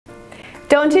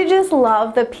Don't you just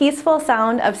love the peaceful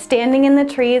sound of standing in the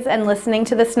trees and listening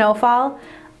to the snowfall?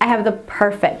 I have the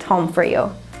perfect home for you.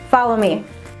 Follow me.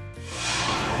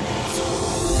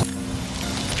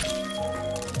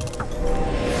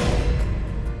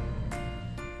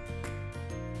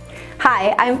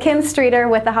 Hi, I'm Kim Streeter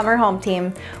with the Hummer Home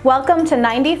Team. Welcome to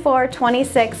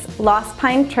 9426 Lost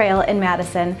Pine Trail in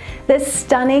Madison. This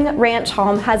stunning ranch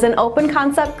home has an open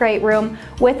concept great room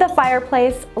with a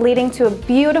fireplace leading to a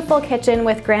beautiful kitchen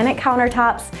with granite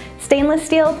countertops, stainless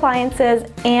steel appliances,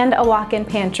 and a walk-in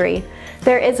pantry.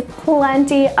 There is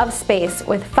plenty of space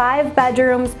with 5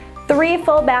 bedrooms, 3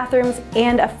 full bathrooms,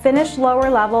 and a finished lower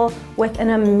level with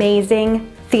an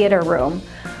amazing theater room.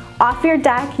 Off your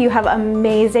deck, you have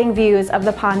amazing views of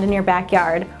the pond in your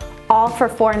backyard, all for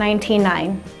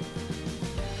 $419.9.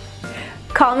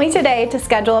 Call me today to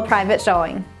schedule a private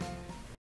showing.